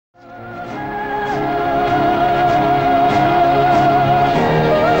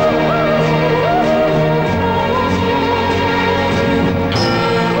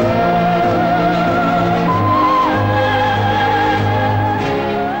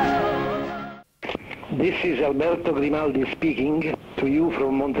This is Alberto Grimaldi speaking to you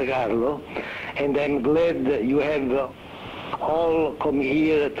from Monte Carlo, and I'm glad you have all come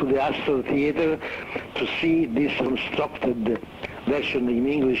here to the Astor Theater to see this constructed version in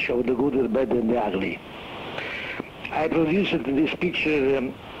English of The Good, the Bad and the Ugly. I produced this picture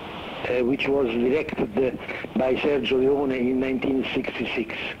which was directed by Sergio Leone in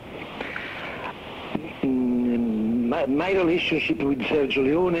 1966. My relationship with Sergio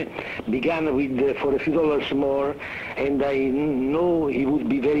Leone began with For a Few Dollars More, and I know he would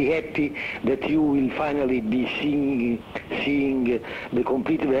be very happy that you will finally be seeing the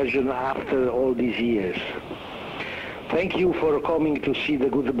complete version after all these years. Thank you for coming to see The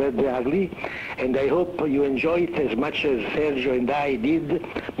Good, the Bad, the Ugly, and I hope you enjoy it as much as Sergio and I did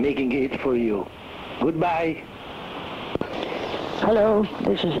making it for you. Goodbye. Hello,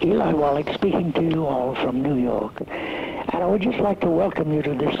 this is Eli Wallach speaking to you all from New York. And I would just like to welcome you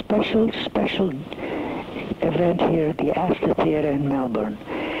to this special event here at the Astor Theater in Melbourne,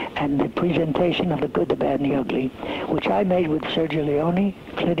 and the presentation of The Good, the Bad, and the Ugly, which I made with Sergio Leone,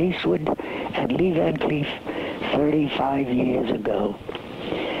 Clint Eastwood, and Lee Van Cleef 35 years ago.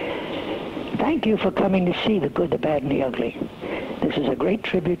 Thank you for coming to see The Good, the Bad, and the Ugly. This is a great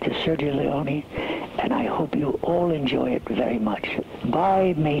tribute to Sergio Leone, and I hope you all enjoy it very much.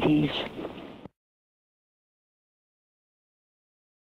 Bye, mateys.